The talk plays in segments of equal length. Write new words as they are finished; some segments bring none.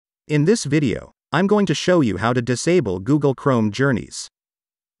In this video, I'm going to show you how to disable Google Chrome Journeys.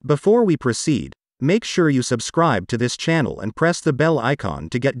 Before we proceed, make sure you subscribe to this channel and press the bell icon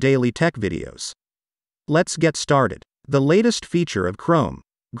to get daily tech videos. Let's get started. The latest feature of Chrome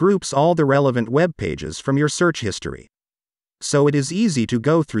groups all the relevant web pages from your search history, so it is easy to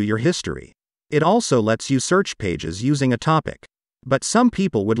go through your history. It also lets you search pages using a topic. But some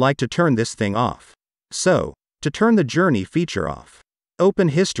people would like to turn this thing off. So, to turn the journey feature off, open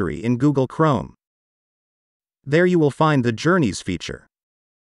History in Google Chrome. There you will find the Journeys feature.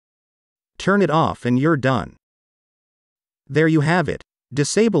 Turn it off and you're done. There you have it.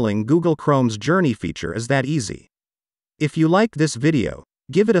 Disabling Google Chrome's Journey feature is that easy. If you like this video,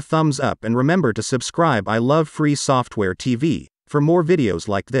 give it a thumbs up and remember to subscribe. I love free software TV for more videos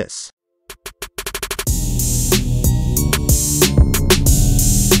like this.